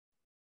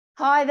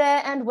Hi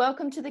there, and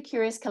welcome to the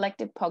Curious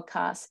Collective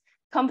podcast,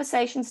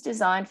 conversations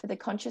designed for the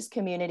conscious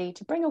community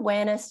to bring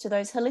awareness to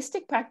those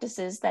holistic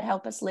practices that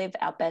help us live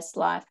our best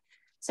life.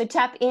 So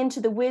tap into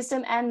the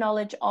wisdom and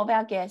knowledge of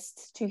our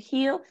guests to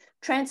heal,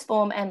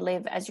 transform, and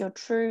live as your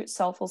true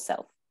soulful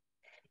self.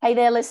 Hey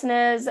there,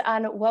 listeners,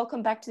 and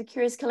welcome back to the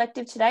Curious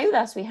Collective. Today with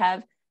us, we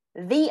have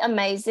the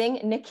amazing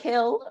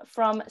Nikhil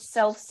from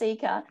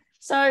Selfseeker.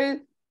 So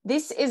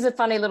this is a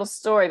funny little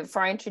story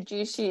before I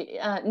introduce you,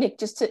 Nick,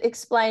 just to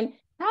explain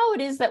how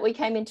it is that we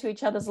came into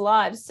each other's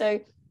lives.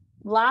 So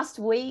last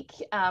week,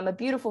 a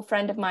beautiful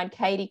friend of mine,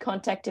 Katie,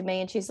 contacted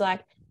me and she's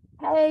like,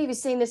 hey, have you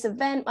seen this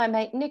event? My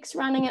mate Nick's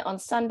running it on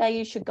Sunday.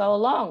 You should go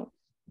along.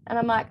 And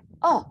I'm like,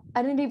 oh,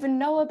 I didn't even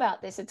know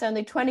about this. It's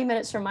only 20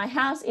 minutes from my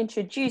house.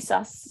 Introduce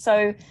us.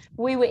 So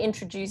we were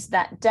introduced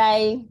that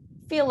day.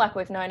 Feel like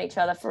we've known each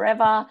other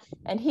forever.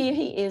 And here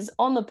he is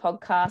on the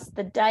podcast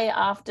the day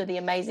after the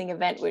amazing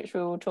event, which we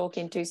will talk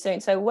into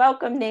soon. So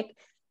welcome, Nick,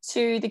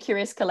 to the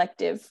Curious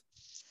Collective.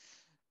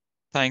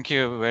 Thank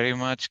you very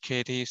much,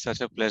 Katie.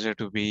 Such a pleasure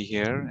to be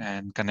here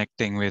and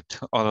connecting with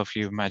all of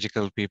you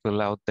magical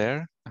people out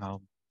there.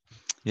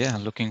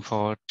 Looking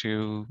forward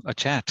to a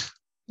chat.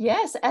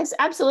 Yes,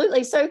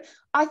 absolutely. So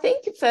I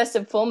think first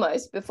and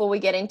foremost, before we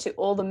get into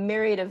all the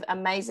myriad of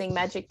amazing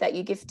magic that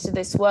you give to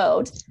this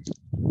world,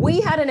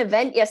 we had an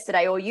event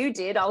yesterday, or you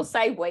did. I'll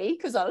say we,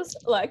 because I was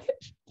like,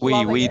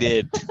 we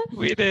did.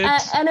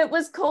 And it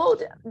was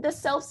called the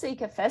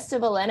Selfseeker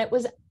Festival, and it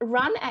was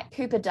run at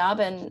Cooper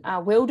Darwin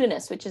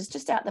Wilderness, which is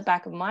just out the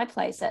back of my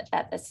place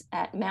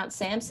at Mount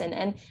Samson.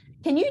 And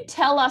can you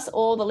tell us,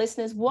 all the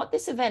listeners, what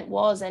this event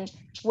was and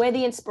where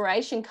the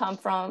inspiration came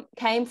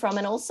from,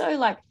 and also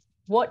like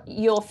what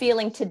you're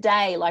feeling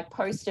today, like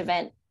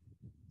post-event?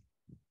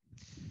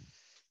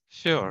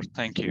 Sure.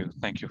 Thank you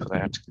for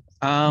that.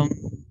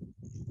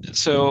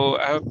 So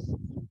I've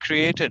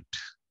created,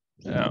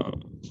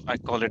 I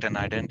call it an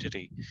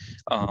identity.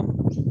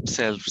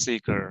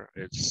 Self-seeker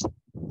is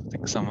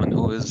like someone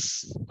who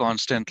is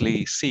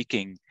constantly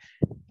seeking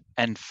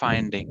and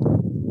finding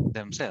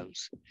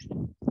themselves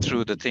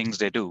through the things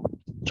they do,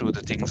 through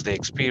the things they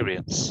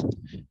experience.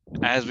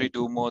 As we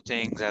do more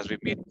things, as we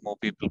meet more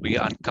people, we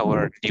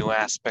uncover new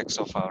aspects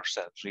of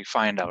ourselves. We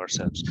find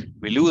ourselves,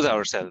 we lose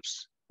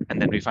ourselves,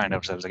 and then we find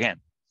ourselves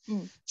again.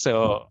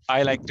 So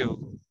I like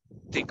to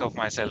think of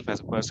myself as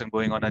a person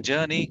going on a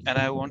journey, and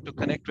I want to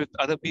connect with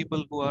other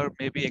people who are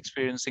maybe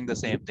experiencing the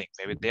same thing.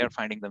 Maybe they are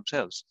finding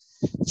themselves.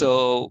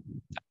 So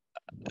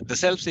the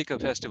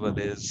Selfseeker Festival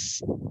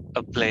is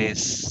a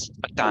place,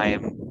 a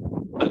time,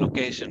 a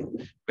location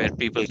where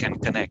people can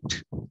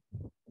connect,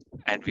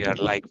 and we are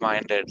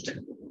like-minded,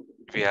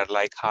 we are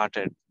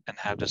like-hearted, and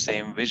have the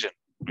same vision.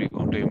 We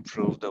want to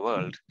improve the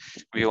world.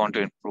 We want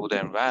to improve the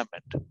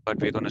environment, but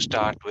we're going to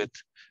start with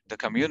the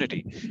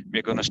community.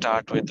 We're going to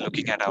start with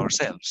looking at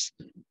ourselves.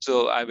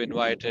 So I've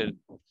invited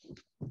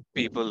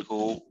people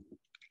who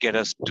get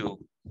us to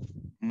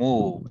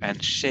move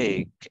and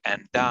shake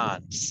and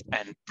dance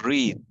and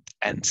breathe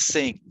and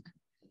sing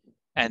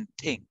and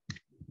think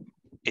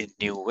in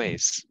new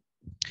ways.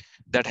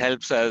 That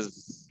helps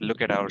us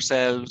look at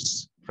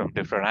ourselves from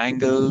different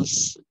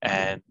angles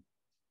and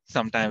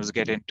sometimes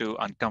get into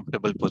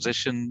uncomfortable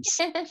positions.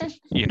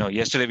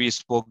 Yesterday we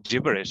spoke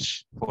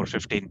gibberish for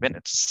 15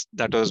 minutes.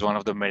 That was one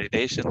of the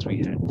meditations we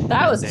had.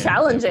 That was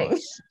challenging.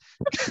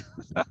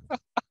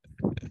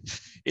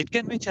 It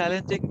can be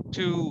challenging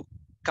to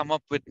come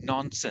up with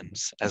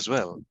nonsense as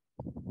well,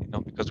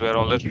 because we're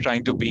always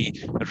trying to be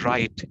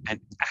right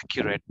and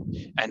accurate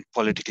and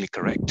politically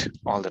correct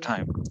all the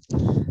time.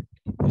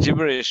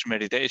 Gibberish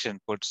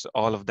meditation puts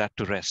all of that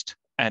to rest.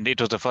 And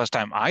it was the first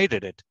time I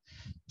did it.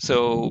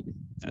 So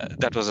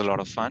that was a lot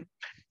of fun.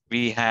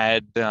 We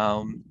had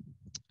a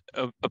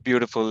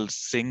beautiful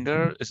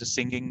singer,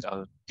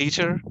 a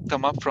teacher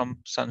come up from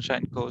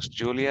Sunshine Coast,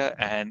 Julia,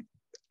 and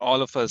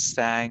all of us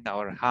sang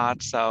our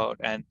hearts out,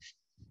 and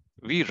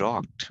we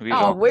rocked. We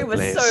were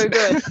so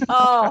good.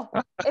 Oh,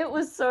 it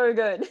was so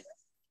good.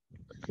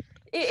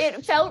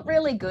 It felt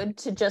really good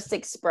to just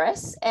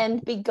express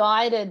and be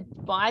guided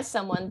by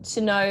someone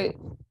to know,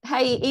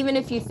 hey, even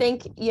if you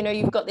think,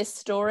 you've got this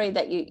story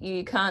that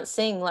you can't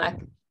sing, like,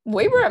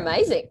 we were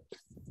amazing.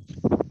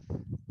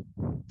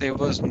 There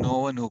was no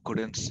one who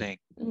couldn't sing.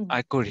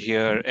 I could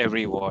hear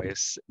every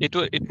voice.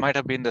 It might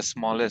have been the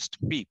smallest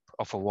peep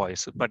of a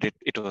voice, but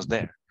it was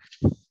there.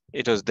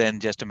 It was then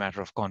just a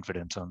matter of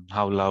confidence on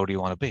how loud you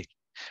want to be.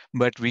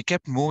 But we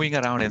kept moving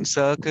around in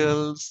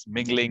circles,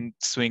 mingling,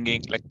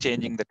 swinging, like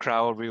changing the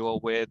crowd we were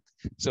with.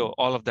 So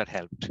all of that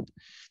helped.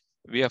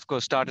 We, of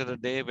course, started the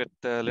day with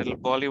a little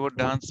Bollywood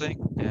dancing.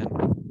 And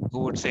who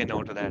would say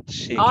no to that?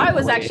 I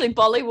was actually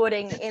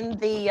Bollywooding in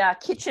the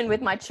kitchen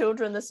with my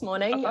children this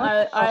morning.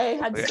 I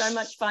had so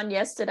much fun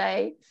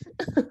yesterday.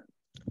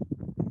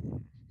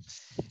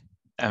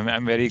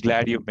 I'm very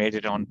glad you made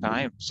it on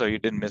time, so you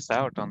didn't miss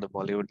out on the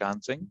Bollywood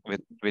dancing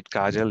with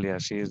Kajal. Yeah,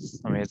 she's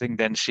amazing.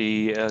 Then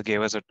she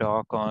gave us a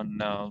talk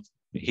on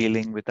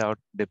healing without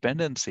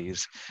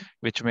dependencies,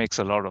 which makes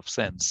a lot of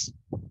sense.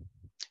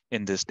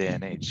 in this day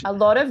and age. A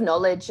lot of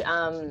knowledge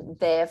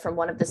there from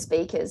one of the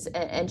speakers,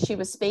 and she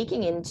was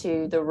speaking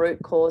into the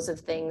root cause of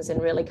things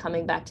and really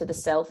coming back to the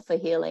self for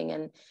healing,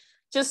 and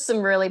just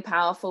some really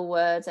powerful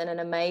words, and an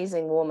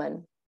amazing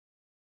woman.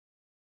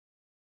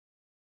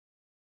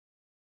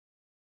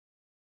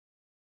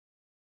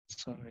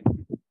 Sorry.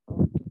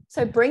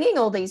 So bringing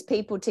all these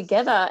people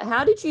together,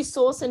 how did you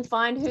source and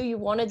find who you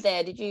wanted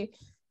there?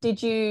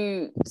 Did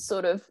you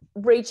sort of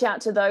reach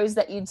out to those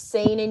that you'd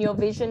seen in your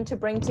vision to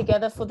bring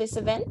together for this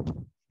event?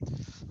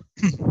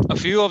 A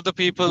few of the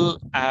people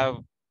I've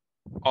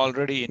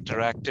already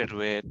interacted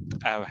with,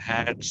 I've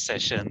had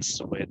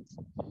sessions with,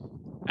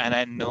 and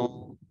I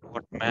know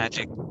what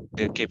magic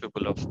they're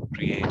capable of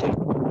creating.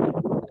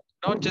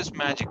 Not just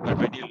magic, but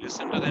when you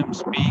listen to them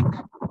speak,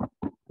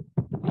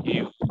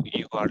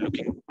 you are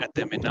looking at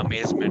them in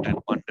amazement and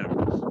wonder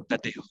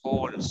that they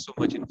hold so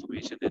much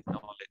information and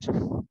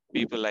knowledge.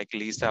 People like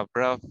Lisa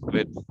Bruff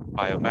with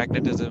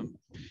biomagnetism,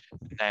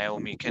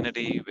 Naomi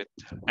Kennedy with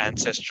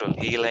ancestral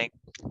healing.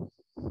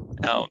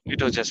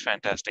 It was just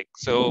fantastic.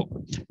 So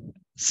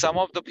some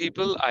of the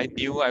people I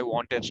knew I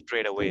wanted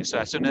straight away. So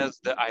as soon as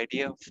the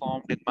idea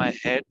formed in my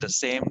head, the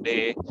same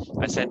day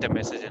I sent a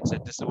message and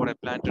said, "This is what I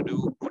plan to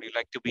do. Would you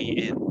like to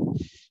be in?"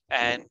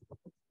 And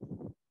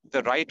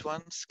the right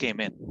ones came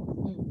in.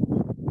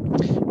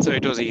 So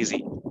it was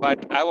easy.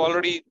 But I've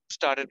already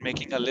started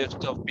making a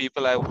list of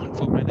people I want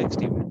for my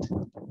next event.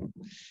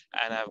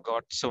 And I've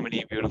got so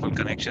many beautiful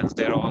connections.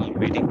 They're all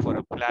waiting for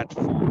a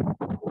platform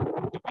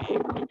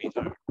to be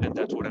heard. And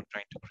that's what I'm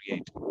trying to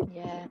create.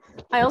 Yeah.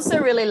 I also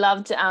really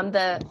loved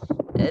that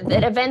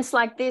events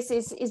like this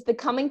is the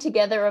coming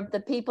together of the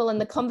people and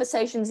the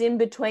conversations in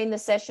between the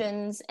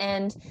sessions.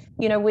 And,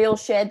 you know, we all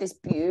shared this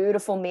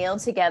beautiful meal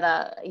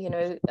together, you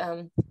know,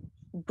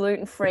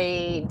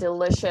 gluten-free,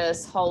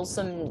 delicious,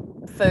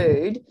 wholesome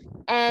food,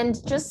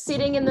 and just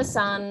sitting in the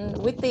sun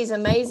with these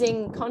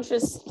amazing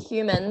conscious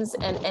humans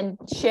and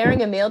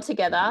sharing a meal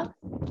together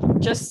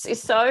just is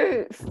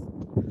so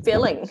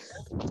filling.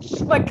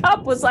 My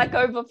cup was like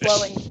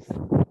overflowing.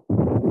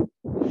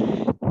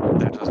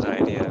 That was the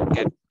idea.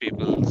 Get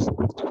people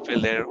to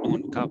fill their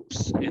own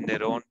cups in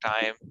their own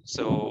time.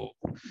 So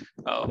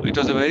it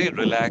was a very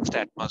relaxed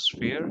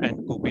atmosphere,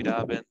 and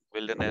Kupidabin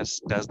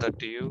Wilderness does that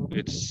to you.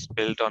 It's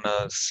built on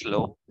a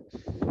slope,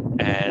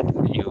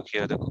 and you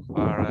hear the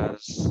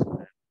kookaras.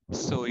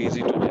 So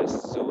easy to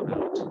just zone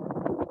out.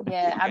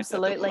 Yeah,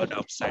 absolutely. That the word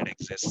outside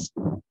exists.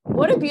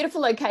 What a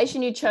beautiful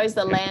location you chose.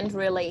 The land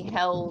really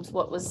held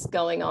what was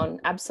going on.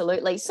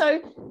 Absolutely.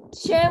 So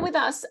share with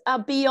us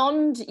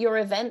beyond your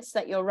events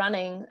that you're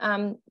running,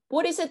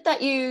 what is it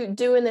that you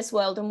do in this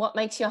world and what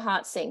makes your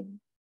heart sing?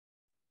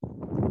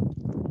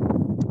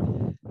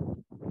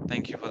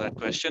 Thank you for that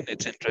question.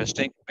 It's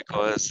interesting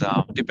because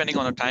depending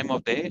on the time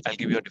of day, I'll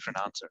give you a different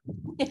answer.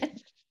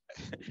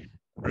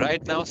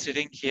 Right now,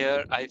 sitting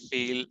here, I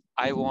feel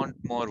I want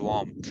more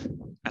warmth,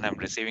 and I'm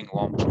receiving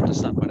warmth from the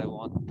sun, but I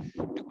want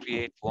to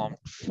create warmth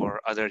for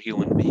other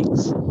human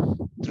beings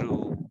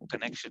through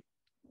connection,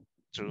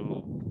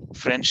 through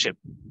friendship.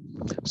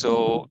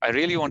 So I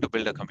really want to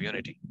build a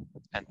community,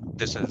 and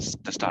this is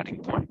the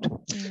starting point.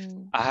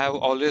 I have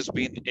always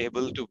been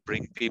able to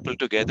bring people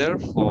together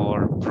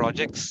for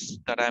projects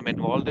that I'm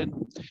involved in.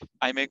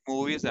 I make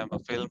movies, I'm a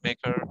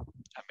filmmaker.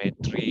 I made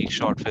 3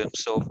 short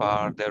films so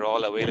far. They're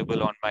all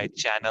available on my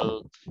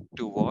channel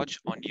to watch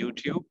on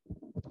YouTube.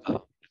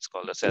 It's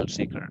called the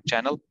Selfseeker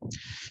channel.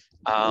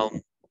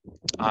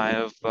 I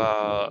have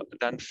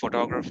done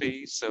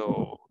photography,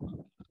 so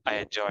I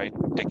enjoy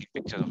taking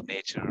pictures of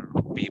nature,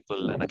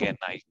 people, and again,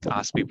 I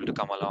ask people to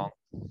come along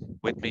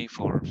with me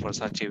for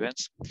such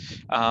events.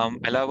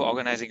 I love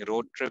organizing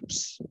road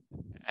trips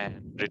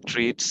and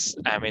retreats.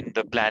 I'm in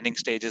the planning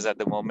stages at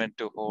the moment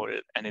to hold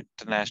an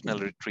international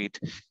retreat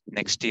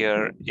next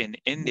year in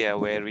India,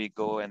 where we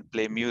go and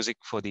play music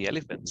for the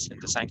elephants in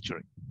the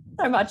sanctuary.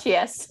 So much,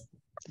 yes.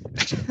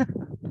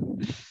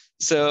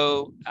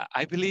 So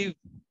I believe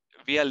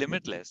we are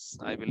limitless.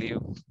 I believe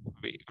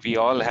we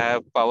all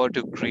have power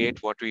to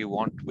create what we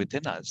want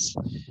within us.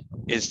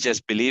 It's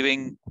just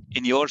believing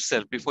in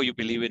yourself before you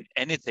believe in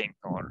anything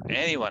or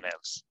anyone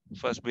else.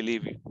 First,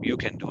 believe you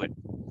can do it.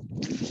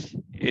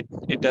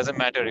 It doesn't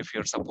matter if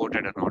you're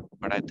supported or not,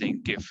 but I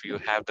think if you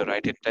have the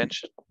right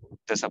intention,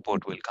 the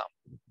support will come.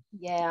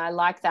 Yeah, I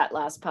like that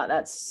last part.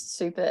 That's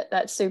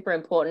super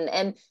important.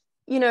 And,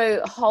 you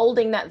know,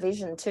 holding that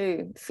vision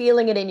too,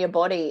 feeling it in your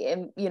body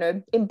and, you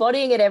know,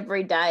 embodying it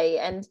every day.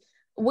 And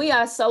we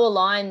are so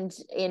aligned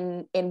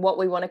in what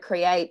we want to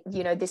create,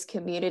 you know, this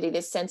community,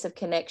 this sense of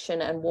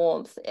connection and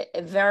warmth.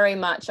 Very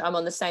much I'm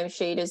on the same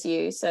sheet as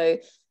you. So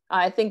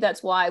I think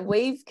that's why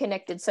we've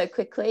connected so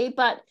quickly.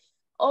 But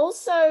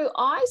also,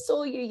 I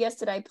saw you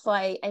yesterday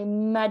play a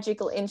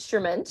magical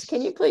instrument.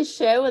 Can you please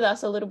share with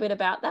us a little bit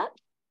about that?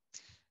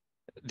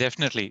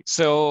 Definitely.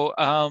 So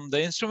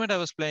the instrument I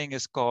was playing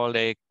is called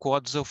a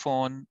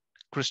quadzophone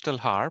crystal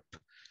harp,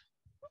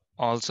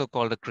 also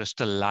called a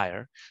crystal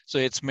lyre. So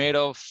it's made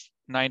of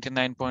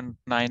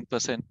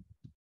 99.9%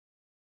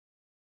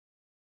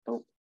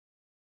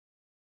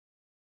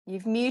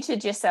 You've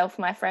muted yourself,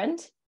 my friend.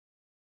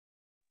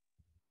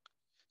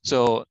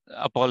 So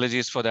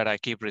apologies for that. I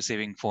keep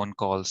receiving phone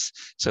calls,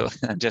 so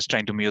I'm just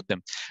trying to mute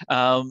them.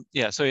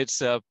 Yeah, so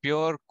it's a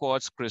pure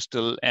quartz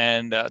crystal,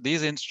 and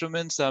these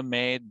instruments are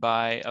made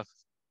by a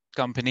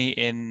company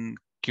in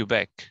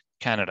Quebec,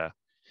 Canada.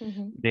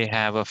 Mm-hmm. They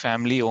have a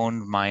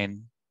family-owned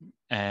mine,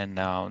 and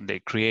they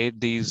create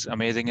these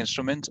amazing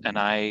instruments, and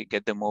I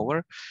get them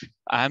over.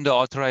 I'm the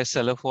authorized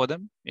seller for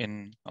them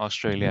in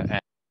Australia. And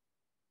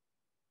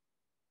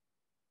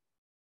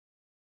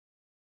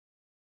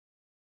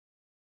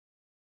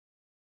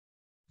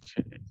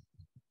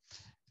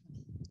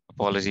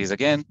apologies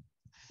again.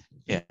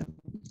 Yeah.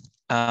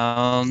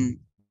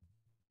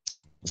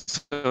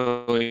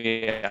 So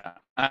yeah,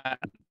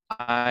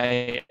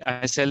 I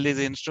sell these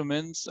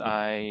instruments.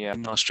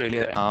 In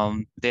Australia.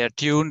 They are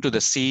tuned to the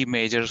C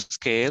major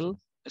scale.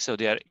 So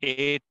they are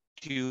 8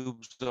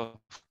 tubes of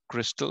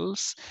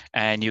crystals,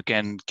 and you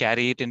can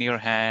carry it in your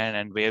hand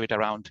and wave it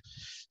around.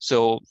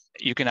 So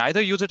you can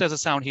either use it as a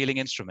sound healing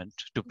instrument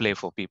to play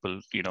for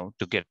people,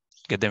 to get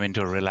them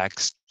into a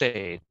relaxed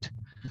state,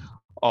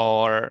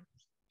 or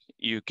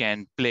you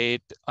can play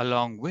it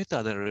along with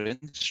other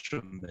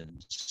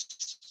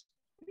instruments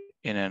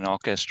in an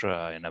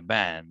orchestra, in a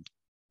band.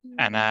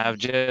 And I've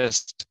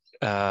just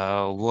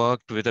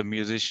worked with a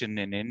musician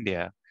in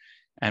India,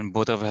 and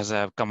both of us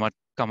have come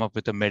up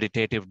with a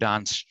meditative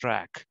dance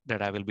track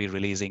that I will be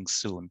releasing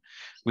soon.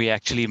 We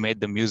actually made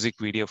the music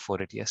video for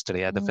it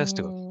yesterday at the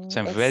festival. So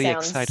I'm It very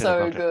sounds excited so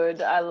about it.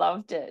 good. I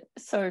loved it.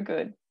 So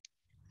good.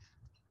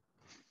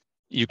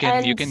 You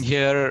can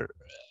hear,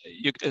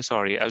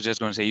 sorry, I was just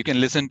going to say, you can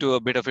listen to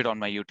a bit of it on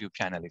my YouTube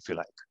channel if you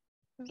like.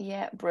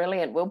 Yeah,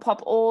 brilliant. We'll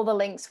pop all the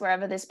links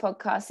wherever this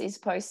podcast is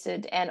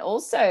posted. And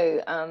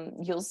also,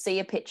 you'll see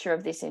a picture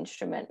of this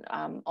instrument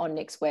on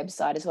Nick's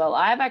website as well.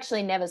 I've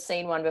actually never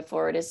seen one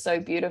before. It is so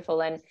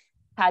beautiful, and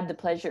had the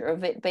pleasure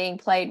of it being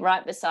played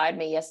right beside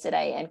me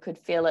yesterday, and could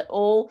feel it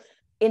all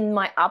in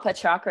my upper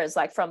chakras,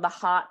 like from the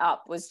heart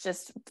up,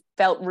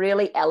 felt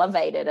really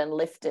elevated and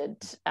lifted,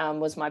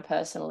 was my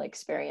personal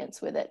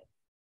experience with it.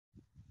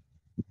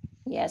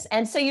 Yes.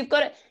 And so you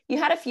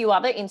had a few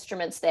other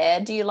instruments there.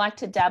 Do you like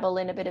to dabble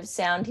in a bit of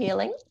sound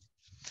healing?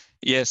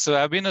 Yes. So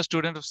I've been a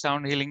student of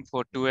sound healing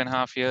for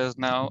 2.5 years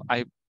now.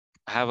 I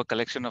have a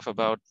collection of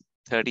about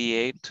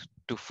 38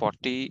 to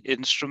 40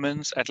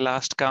 instruments at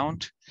last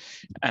count,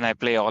 and I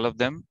play all of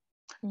them.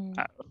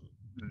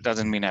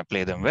 Doesn't mean I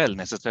play them well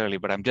necessarily,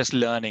 but I'm just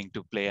learning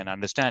to play and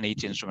understand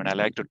each instrument. I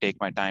like to take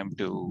my time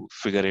to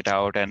figure it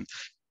out, and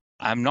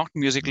I'm not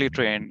musically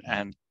trained,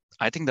 and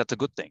I think that's a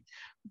good thing,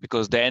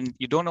 because then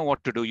you don't know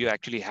what to do. You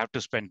actually have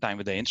to spend time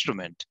with the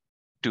instrument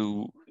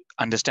to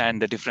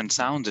understand the different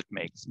sounds it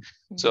makes.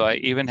 So I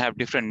even have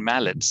different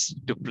mallets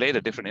to play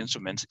the different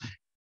instruments.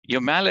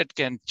 Your mallet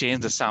can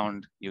change the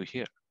sound you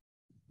hear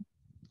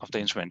of the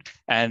instrument.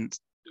 And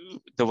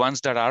the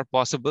ones that are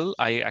possible,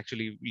 I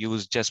actually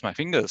use just my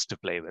fingers to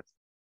play with.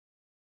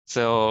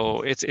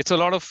 So it's a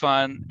lot of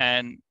fun.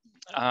 And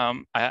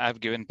I've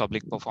given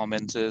public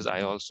performances.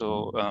 I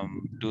also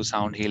do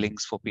sound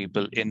healings for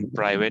people in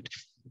private.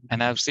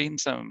 And I've seen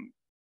some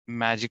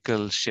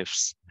magical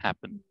shifts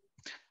happen.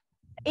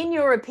 In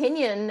your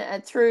opinion,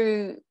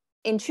 through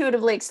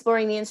intuitively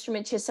exploring the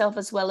instrument yourself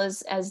as well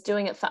as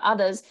doing it for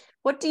others,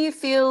 what do you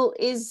feel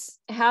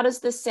how does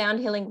the sound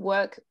healing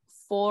work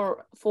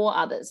for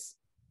others?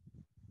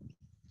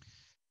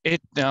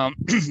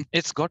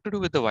 It's got to do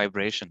with the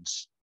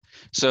vibrations.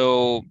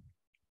 So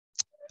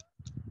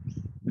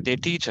they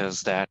teach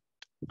us that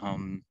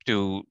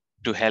to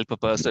help a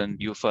person,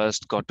 you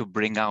first got to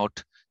bring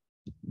out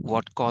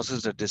what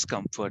causes the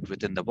discomfort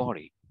within the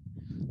body.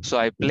 So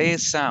I play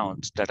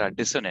sounds that are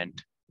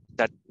dissonant,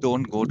 that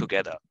don't go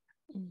together.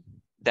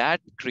 That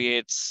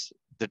creates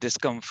the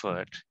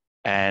discomfort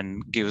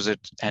and gives it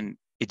an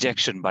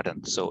ejection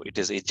button. So it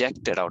is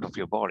ejected out of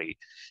your body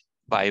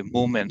by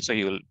movement. So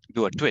you'll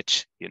do a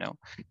twitch,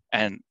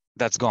 and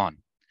that's gone.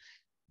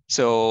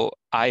 So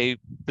I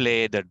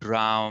play the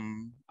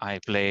drum, I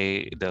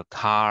play the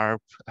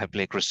harp, I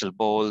play crystal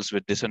bowls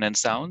with dissonant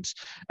sounds,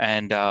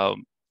 and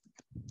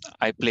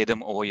I play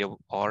them over your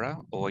aura,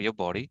 over your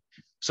body,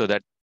 so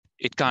that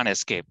it can't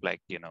escape.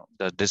 Like,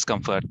 the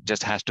discomfort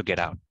just has to get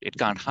out. It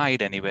can't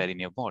hide anywhere in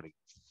your body.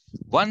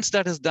 Once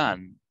that is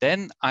done,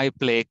 then I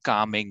play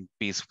calming,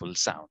 peaceful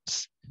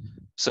sounds.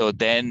 So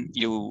then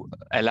you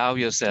allow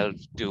yourself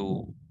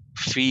to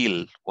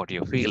feel what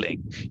you're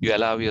feeling. You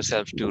allow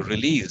yourself to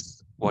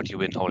release what you've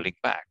been holding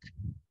back.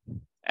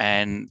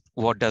 And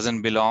what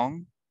doesn't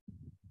belong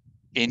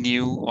in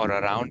you or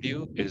around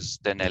you is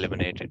then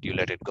eliminated. You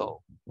let it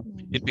go.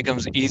 It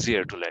becomes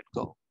easier to let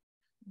go.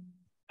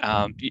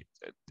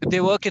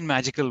 They work in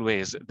magical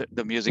ways,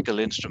 the musical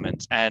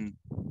instruments. And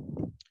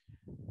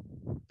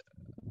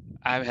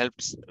I've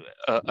helped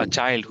a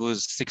child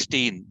who's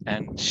 16,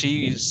 and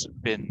she's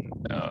been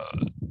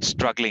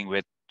struggling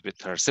with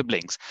her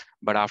siblings.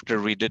 But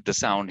after we did the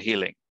sound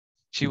healing,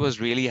 she was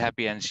really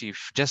happy, and she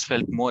just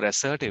felt more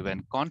assertive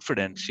and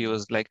confident. She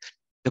was like,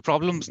 the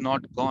problem's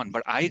not gone,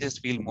 but I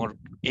just feel more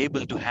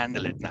able to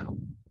handle it now.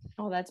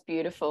 Oh, that's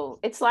beautiful.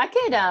 It's like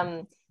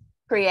it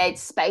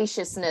creates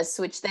spaciousness,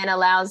 which then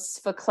allows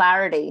for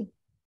clarity.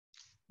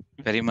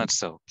 Very much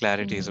so.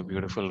 Clarity is a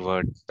beautiful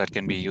word that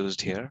can be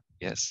used here.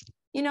 Yes.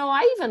 You know,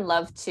 I even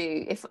love to,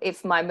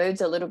 if my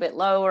mood's a little bit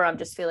low or I'm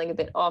just feeling a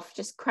bit off,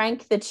 just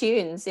crank the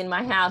tunes in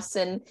my house.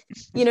 And,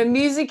 you know,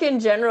 music in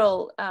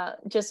general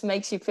just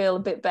makes you feel a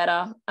bit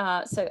better.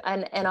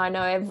 And I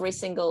know every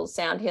single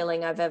sound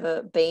healing I've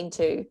ever been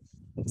to,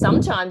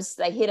 sometimes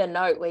they hit a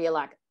note where you're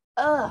like,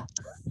 ugh.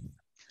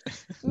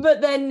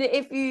 But then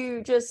if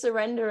you just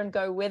surrender and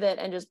go with it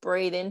and just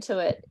breathe into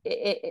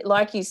it,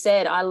 like you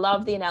said, I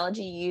love the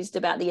analogy you used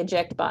about the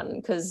eject button,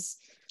 because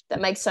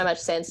that makes so much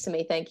sense to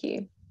me. Thank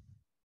you.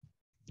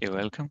 You're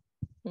welcome.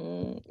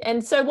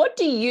 And so what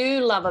do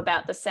you love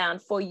about the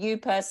sound for you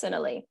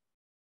personally?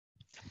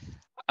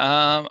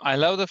 I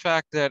love the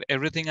fact that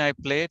everything I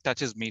play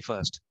touches me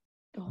first.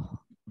 Oh,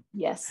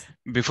 yes.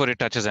 Before it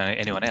touches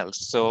anyone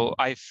else. So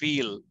I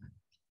feel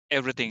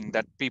everything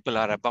that people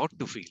are about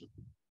to feel.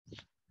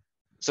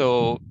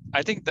 So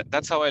I think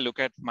that's how I look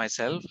at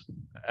myself,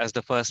 as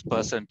the first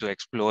person to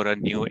explore a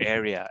new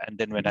area. And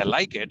then when I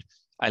like it,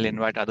 I'll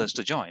invite others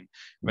to join.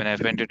 When I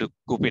went into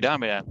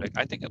Kupidame, I'm like,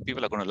 I think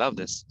people are going to love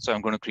this. So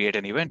I'm going to create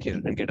an event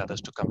here and get others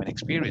to come and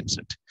experience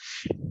it.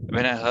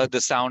 When I heard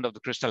the sound of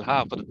the crystal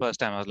harp for the first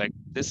time, I was like,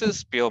 this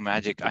is pure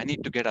magic. I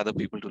need to get other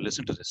people to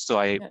listen to this. So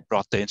I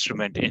brought the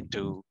instrument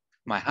into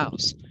my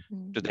house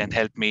to then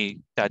help me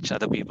touch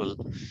other people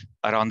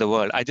around the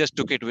world. I just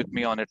took it with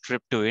me on a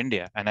trip to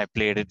India and I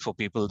played it for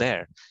people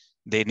there.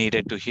 They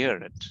needed to hear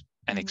it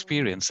and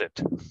experience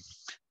it.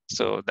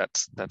 So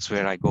that's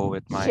where I go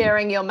with my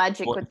sharing your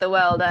magic with the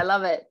world. I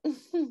love it.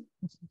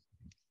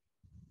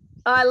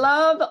 I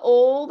love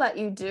all that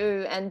you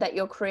do and that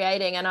you're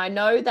creating. And I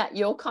know that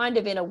you're kind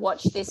of in a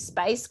watch this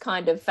space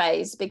kind of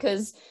phase,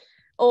 because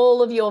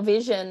all of your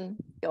vision,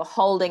 you're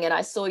holding it.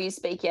 I saw you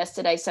speak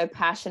yesterday so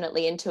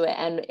passionately into it,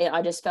 and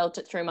I just felt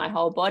it through my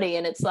whole body.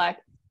 And it's like,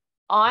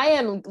 I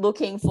am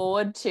looking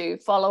forward to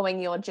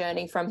following your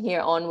journey from here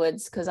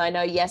onwards, because I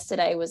know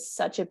yesterday was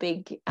such a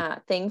big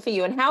thing for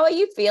you. And how are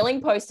you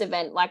feeling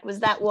post-event? Like, was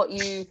that what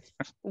you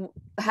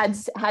had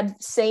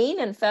seen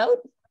and felt?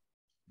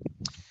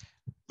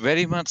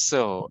 Very much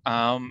so.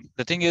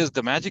 The thing is,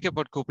 the magic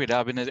about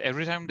Kupidabin is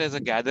every time there's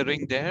a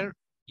gathering there,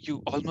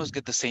 you almost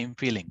get the same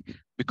feeling,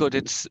 because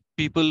it's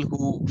people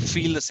who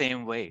feel the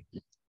same way.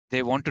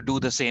 They want to do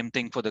the same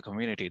thing for the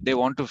community. They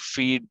want to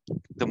feed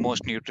the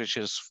most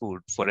nutritious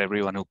food for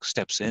everyone who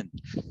steps in.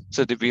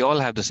 So that we all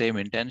have the same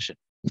intention.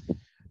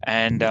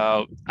 And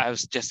I've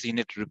just seen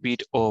it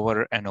repeat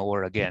over and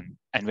over again.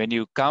 And when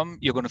you come,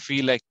 you're going to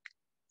feel like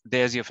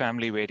there's your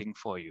family waiting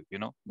for you,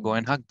 go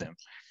and hug them.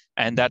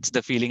 And that's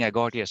the feeling I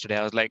got yesterday.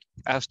 I was like,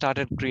 I've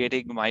started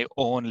creating my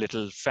own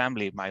little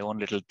family, my own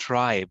little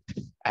tribe.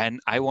 And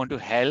I want to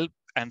help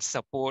and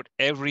support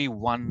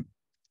everyone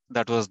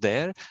that was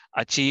there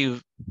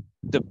achieve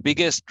the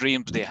biggest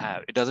dreams they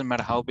have. It doesn't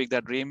matter how big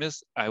that dream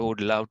is. I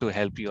would love to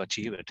help you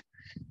achieve it.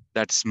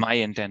 That's my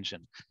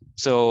intention.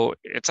 So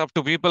it's up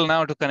to people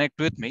now to connect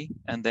with me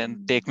and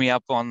then take me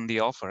up on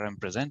the offer I'm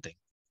presenting.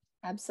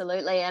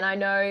 Absolutely. And I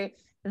know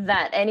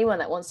that anyone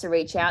that wants to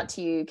reach out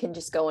to you can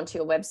just go onto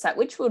your website,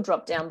 which will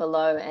drop down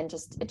below, and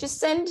just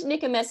send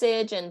Nick a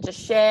message and just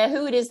share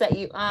who it is that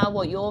you are,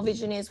 what your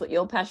vision is, what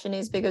your passion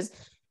is, because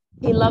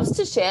he loves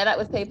to share that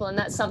with people. And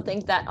that's something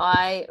that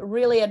I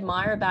really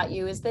admire about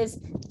you, is there's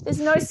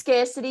no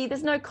scarcity,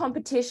 there's no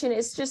competition.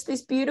 It's just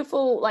this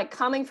beautiful, like,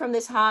 coming from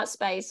this heart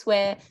space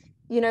where,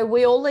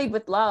 we all lead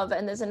with love,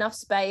 and there's enough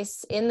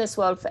space in this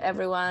world for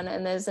everyone,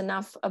 and there's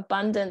enough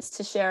abundance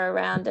to share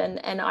around.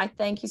 And I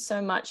thank you so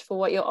much for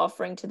what you're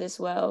offering to this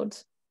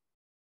world.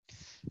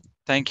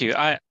 Thank you.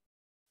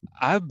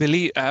 I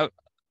believe, I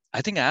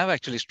think I've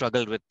actually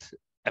struggled with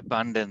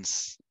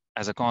abundance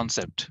as a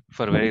concept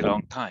for a very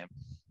long time.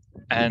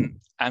 And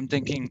I'm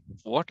thinking,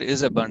 what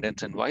is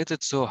abundance and why is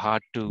it so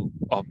hard to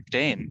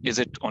obtain? Is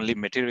it only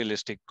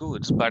materialistic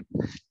goods? But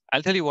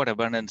I'll tell you what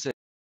abundance is.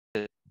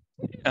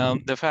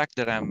 The fact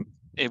that I'm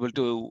able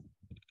to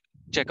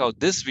check out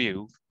this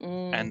view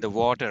and the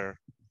water,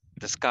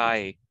 the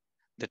sky,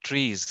 the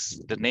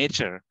trees, the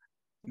nature,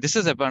 this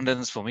is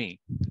abundance for me,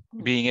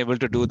 being able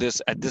to do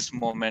this at this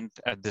moment,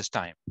 at this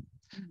time.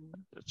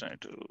 Trying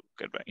to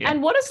get back. Yeah.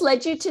 And what has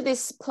led you to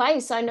this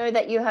place? I know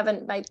that you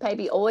haven't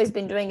maybe always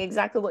been doing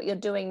exactly what you're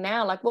doing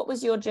now. Like, what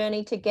was your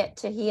journey to get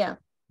to here?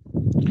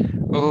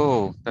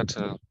 Oh, that's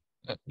an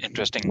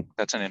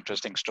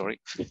interesting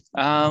story.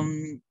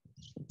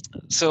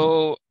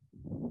 So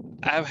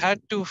I've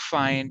had to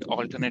find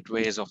alternate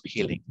ways of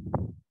healing,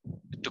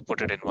 to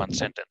put it in one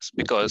sentence,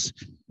 because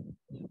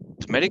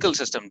the medical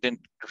system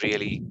didn't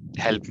really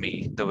help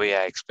me the way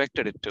I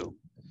expected it to.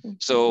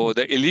 So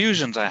the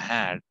illusions I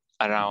had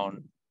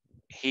around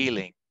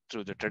healing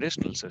through the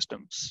traditional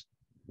systems,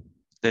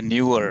 the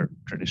newer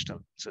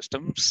traditional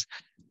systems,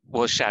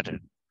 was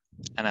shattered.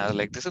 And I was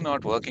like, this is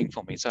not working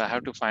for me. So I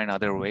have to find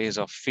other ways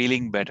of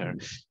feeling better,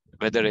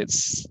 whether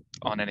it's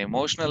on an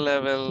emotional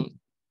level,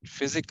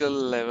 physical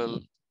level,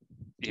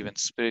 even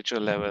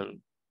spiritual level.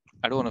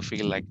 I don't want to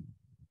feel like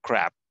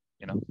crap,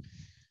 you know.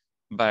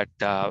 But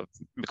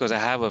because I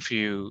have a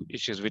few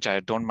issues which I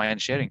don't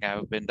mind sharing, I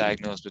have been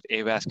diagnosed with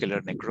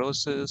avascular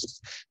necrosis.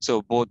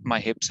 So both my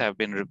hips have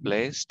been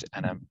replaced,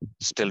 and I'm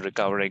still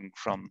recovering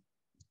from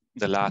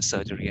the last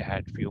surgery I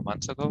had a few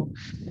months ago.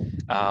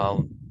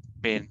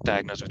 Been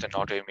diagnosed with an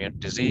autoimmune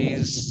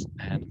disease,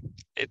 and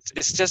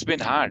it's just been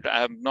hard.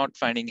 I'm not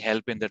finding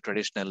help in the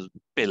traditional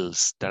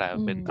pills that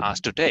I've been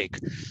asked to take.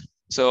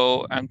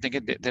 So I'm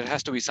thinking there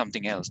has to be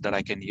something else that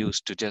I can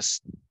use to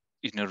just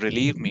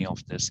relieve me of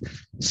this.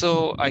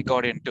 So I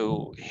got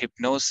into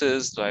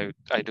hypnosis. So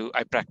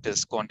I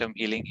practice quantum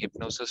healing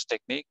hypnosis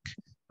technique,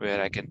 where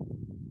I can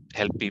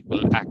help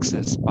people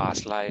access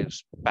past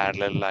lives,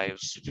 parallel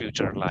lives,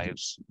 future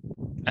lives,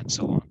 and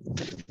so on.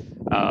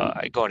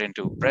 I got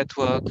into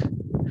breathwork.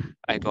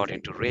 I got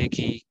into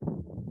Reiki.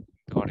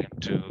 Got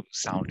into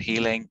sound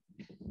healing,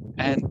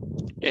 and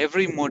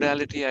every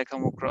modality I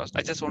come across,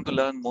 I just want to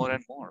learn more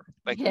and more.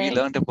 Like we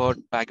learned about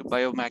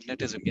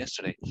biomagnetism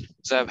yesterday.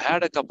 So I've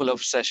had a couple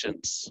of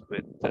sessions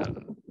with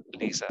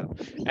Lisa,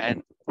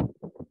 and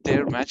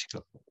they're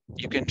magical.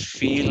 You can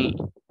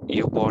feel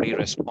your body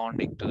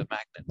responding to the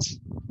magnets.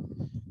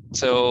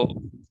 So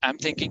I'm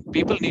thinking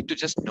people need to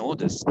just know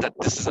this, that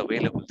this is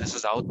available, this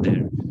is out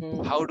there.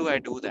 How do I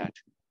do that?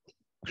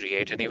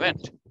 Create an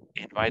event,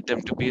 invite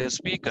them to be a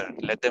speaker,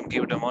 let them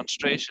give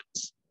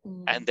demonstrations.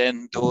 And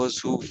then those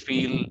who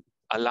feel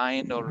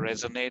aligned or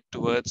resonate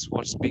towards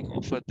what's being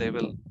offered, they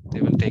will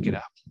take it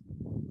up.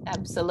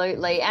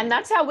 Absolutely. And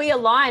that's how we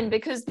align,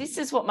 because this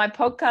is what my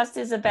podcast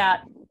is about,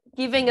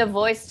 giving a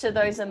voice to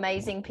those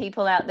amazing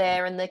people out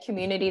there in the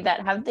community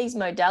that have these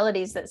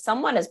modalities that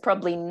someone has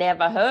probably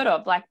never heard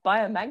of, like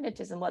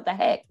biomagnetism. What the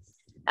heck?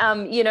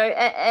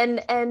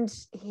 And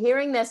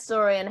hearing their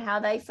story and how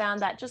they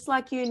found that, just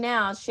like you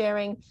now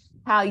sharing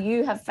how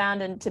you have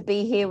found, and to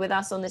be here with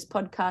us on this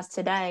podcast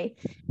today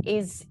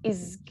is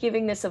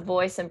giving this a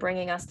voice and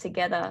bringing us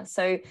together.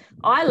 So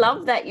I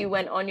love that you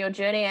went on your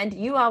journey, and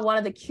you are one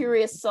of the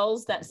curious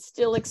souls that's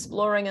still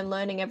exploring and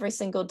learning every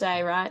single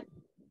day, right?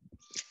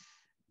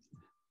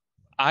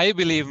 I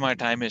believe my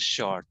time is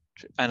short,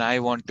 and I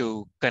want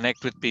to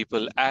connect with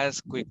people as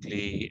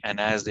quickly and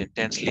as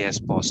intensely as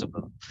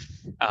possible.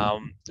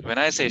 When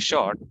I say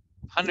short,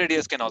 100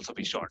 years can also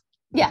be short.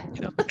 Yeah,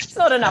 it's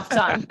not enough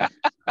time.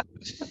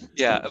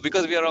 Yeah,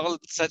 because we are all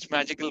such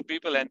magical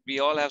people and we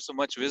all have so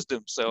much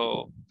wisdom.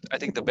 So I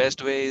think the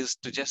best way is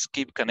to just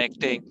keep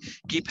connecting,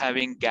 keep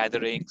having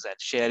gatherings and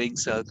sharing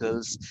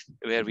circles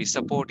where we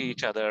support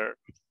each other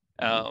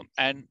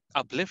and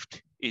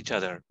uplift each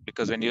other.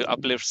 Because when you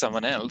uplift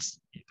someone else,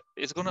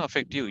 it's going to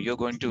affect you. You're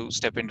going to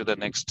step into the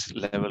next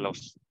level of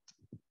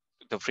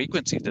the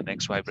frequency, the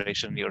next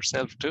vibration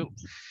yourself too.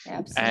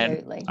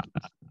 Absolutely. And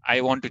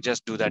I want to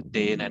just do that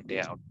day in and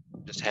day out,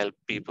 just help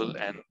people.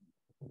 And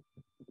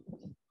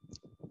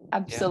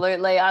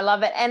absolutely. I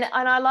love it. And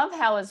I love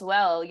how as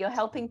well you're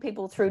helping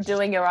people through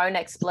doing your own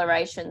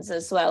explorations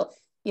as well,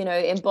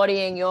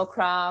 embodying your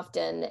craft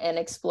and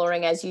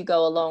exploring as you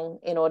go along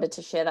in order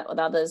to share that with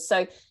others.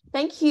 So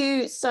thank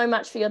you so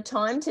much for your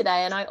time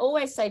today. And I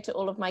always say to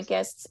all of my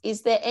guests,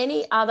 is there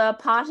any other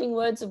parting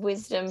words of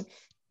wisdom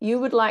you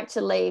would like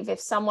to leave if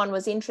someone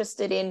was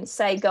interested in,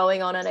 say,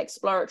 going on an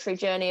exploratory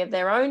journey of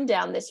their own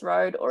down this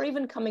road, or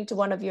even coming to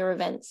one of your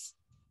events?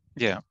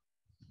 Yeah.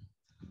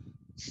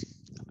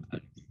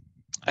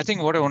 I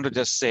think what I want to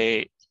just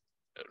say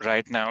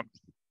right now,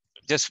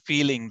 just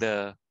feeling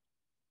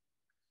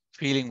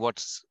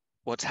what's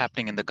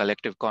happening in the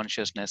collective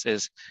consciousness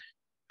is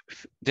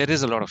there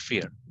is a lot of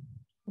fear.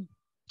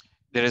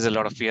 There is a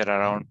lot of fear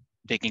around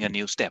taking a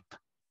new step,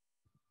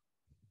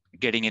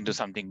 getting into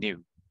something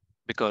new,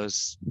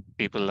 because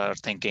people are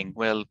thinking,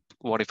 well,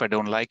 what if I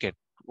don't like it?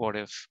 What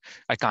if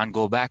I can't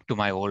go back to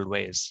my old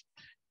ways?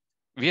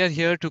 We are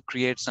here to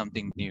create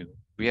something new.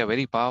 We are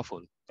very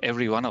powerful,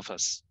 every one of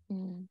us.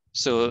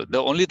 So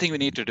the only thing we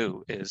need to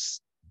do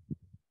is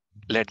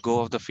let go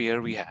of the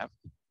fear we have,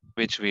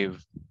 which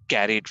we've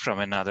carried from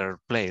another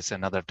place,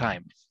 another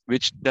time,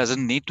 which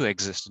doesn't need to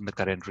exist in the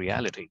current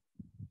reality.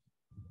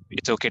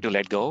 It's okay to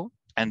let go.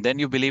 And then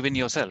you believe in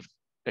yourself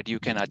that you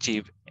can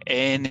achieve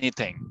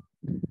anything.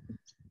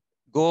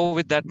 Go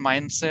with that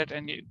mindset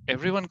and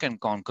everyone can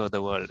conquer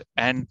the world.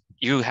 And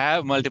you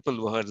have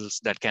multiple worlds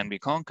that can be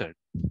conquered.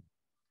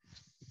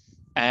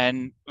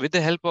 And with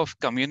the help of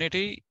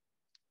community,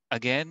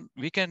 again,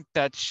 we can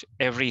touch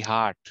every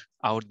heart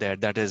out there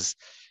that is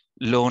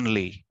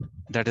lonely,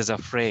 that is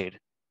afraid,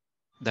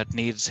 that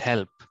needs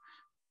help,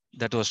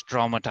 that was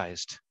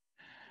traumatized.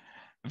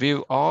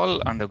 We've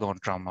all undergone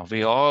trauma.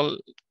 We all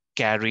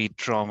carry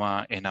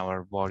trauma in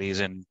our bodies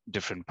in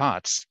different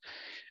parts.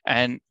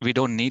 And we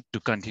don't need to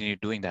continue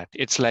doing that.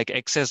 It's like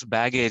excess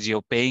baggage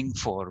you're paying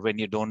for when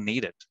you don't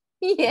need it.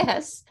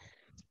 Yes.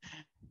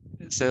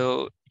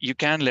 So you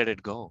can let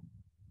it go.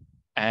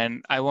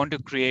 And I want to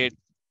create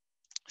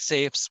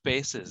safe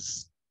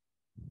spaces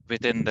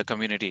within the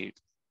community,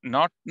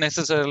 not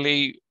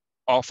necessarily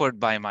offered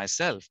by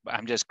myself.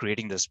 I'm just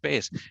creating the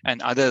space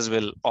and others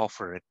will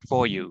offer it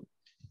for you.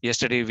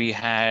 Yesterday, we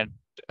had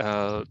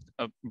a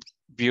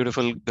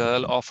beautiful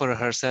girl offer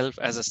herself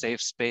as a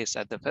safe space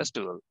at the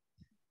festival.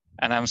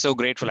 And I'm so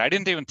grateful. I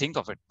didn't even think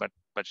of it, but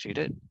she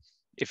did.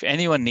 If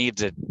anyone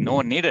needs it, no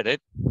one needed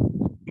it,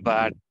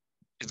 but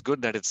it's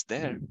good that it's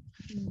there.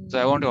 So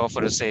I want to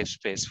offer a safe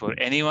space for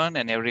anyone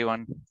and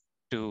everyone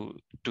to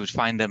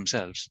find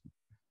themselves.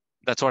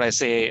 That's what I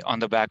say on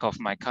the back of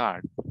my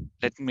card.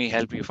 Let me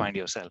help you find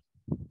yourself.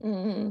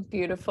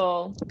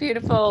 Beautiful,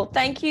 beautiful.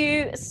 Thank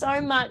you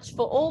so much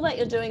for all that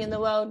you're doing in the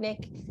world,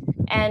 Nick,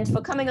 and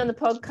for coming on the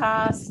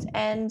podcast.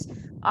 And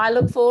I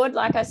look forward,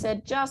 like I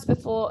said just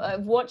before,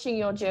 watching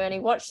your journey,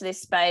 watch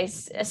this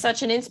space.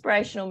 Such an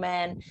inspirational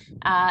man.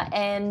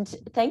 And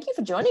thank you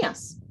for joining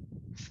us.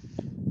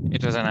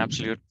 It was an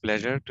absolute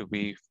pleasure to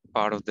be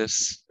part of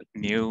this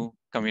new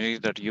community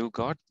that you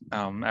got.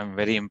 I'm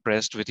very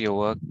impressed with your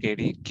work,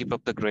 Katie. Keep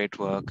up the great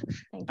work.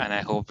 And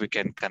I hope we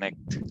can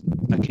connect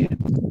again.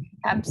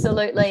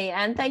 Absolutely.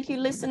 And thank you,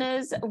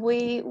 listeners.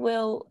 We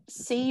will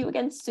see you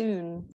again soon.